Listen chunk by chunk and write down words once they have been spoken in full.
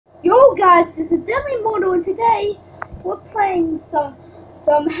Yo guys, this is Deadly Mortal and today we're playing some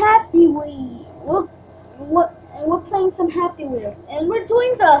Happy Wheels. We're playing some Happy Wheels and we're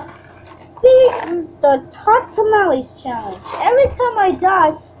doing the Hot Tamales challenge. Every time I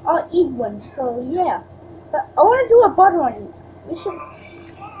die, I'll eat one. So yeah, but I want to do a butter one. We should.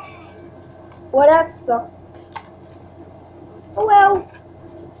 Well, that sucks. Oh well.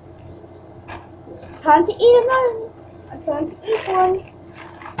 Time to eat another. Time to eat one.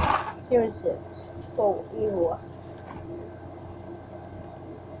 Here's this. So evil.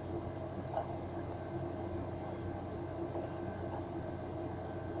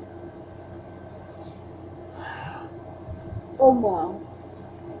 Oh my.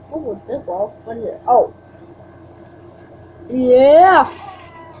 Oh, this ball. What is it? Oh. Yeah.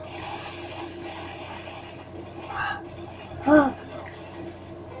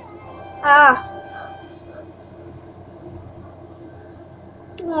 Ah.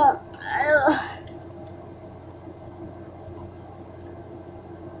 Uh,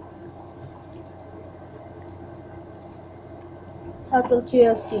 Taco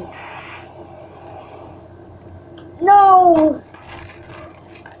GLC. No.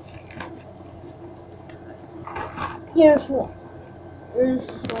 Here's one. Here's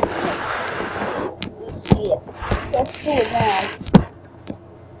one. Let's see it. Let's do it now.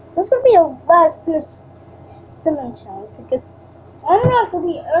 This is gonna be a last first cinnamon challenge because I'm not gonna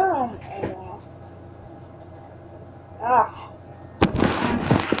be anymore. Ah.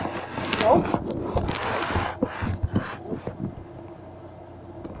 Nope.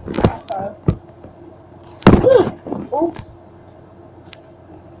 Okay. Oops.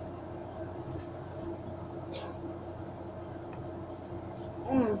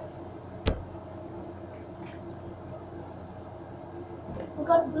 We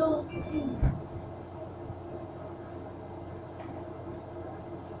got blue.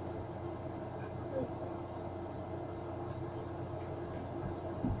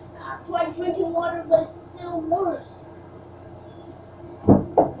 It's like drinking water, but it's still worse.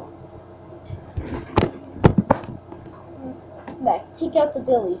 Back, take out the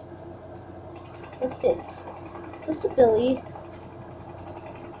Billy. What's this? What's the Billy?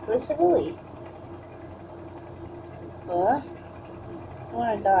 Where's the Billy? Huh? I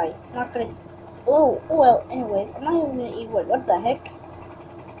wanna die. I'm not gonna. Oh, well, anyways, I'm not even gonna eat wood. What the heck?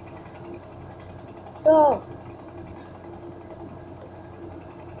 Oh.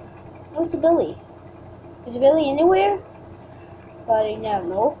 Where's the Billy? Is the Billy anywhere? Fighting now.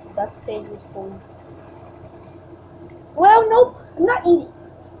 Nope. That's dangerous points. Well, nope. I'm not eating.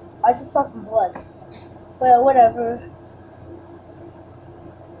 I just saw some blood. Well, whatever.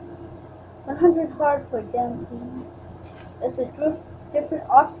 100 hard for a damn team. It's a different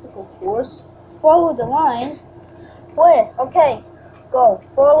obstacle course. Follow the line. Where? Okay. Go.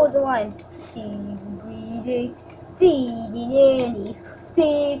 Follow the lines. Steve breathing. Steedy nanny.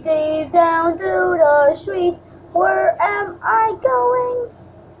 Steve Dave down to the street. Where am I going?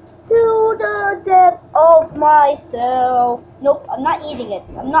 To the depth of myself. Nope, I'm not eating it.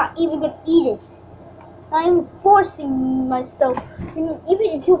 I'm not even gonna eat it. I'm forcing myself. Even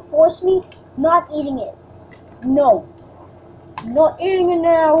if you force me, not eating it. No. Not eating it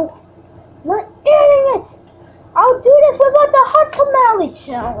now. Not eating it. I'll do this without the Hot Tamale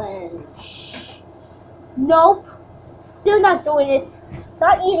challenge. Nope. Still not doing it.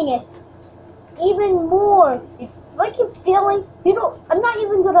 Not eating it. Even more. If I keep feeling, I'm not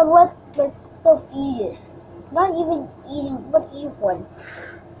even gonna let myself eat it. Not even eating, but eat one.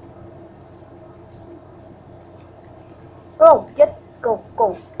 Oh, go.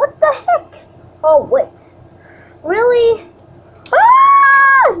 What the heck? Oh, wait. Really?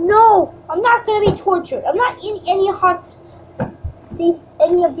 Ah! No, I'm not gonna be tortured. I'm not eating any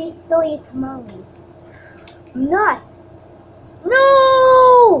any of these silly tamales. I'm not.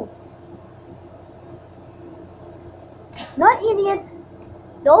 No! Not eating it.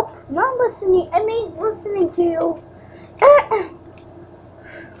 Nope, not listening. I mean, listening to you.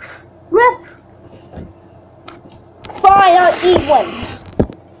 Rip. Fine, I'll eat one.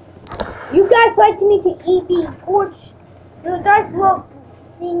 You guys like me to eat being tortured. You guys love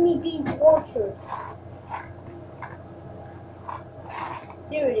seeing me being tortured.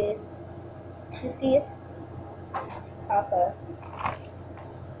 Here it is. You see it? Okay.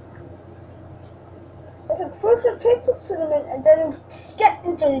 First you taste the cinnamon and then get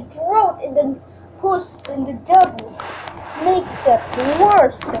into the throat and then push and the devil makes it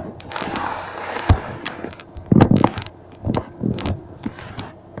worse.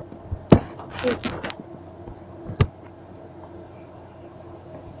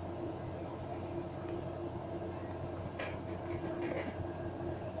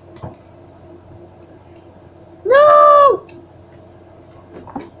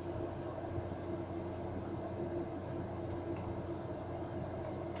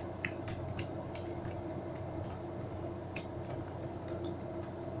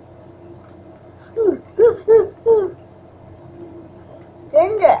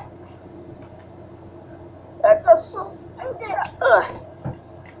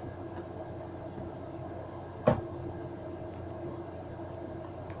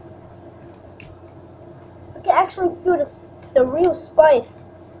 I can actually feel the real spice.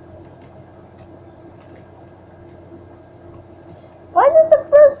 Why is the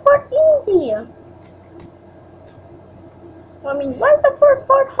first part easy? I mean, why is the first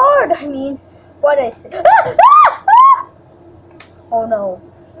part hard? I mean, what I say? Oh no.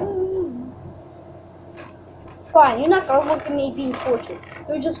 Fine, you're not gonna look at me being tortured.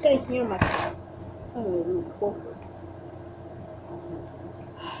 You're just gonna hear myself. I'm gonna be tortured.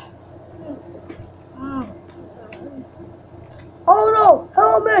 Oh no!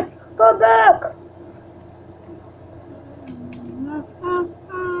 Helmet! Come back!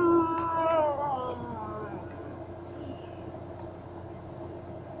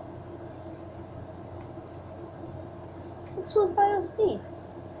 What's suicidal Steve?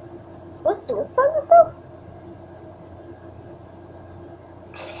 What's suicidal stuff?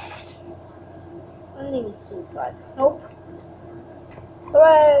 I think it's suicide. Nope.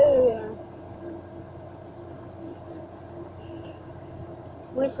 Hooray!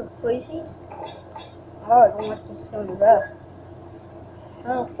 We're so crazy. Oh, I don't like this sound of that.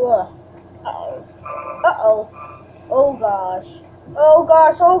 Oh, cool. Uh-oh. Uh-oh. Oh gosh. Oh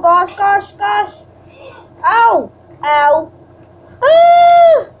gosh, oh gosh, gosh. Ow! Ow!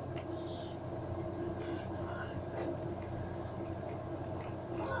 Ah!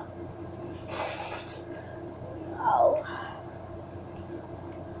 Ow.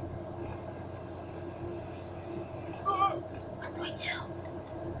 What do I do?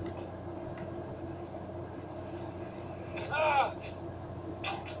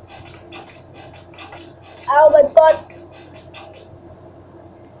 Ow, my butt.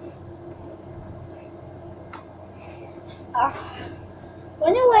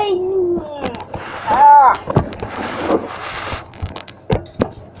 Anyway,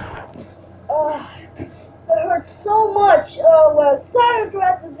 it hurts so much. Well, sorry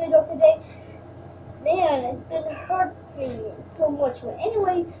throughout this video today. Man, it's been hurting so much. But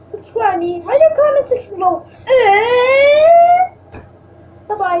anyway, subscribe me, write your comment section below, and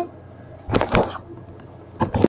bye bye.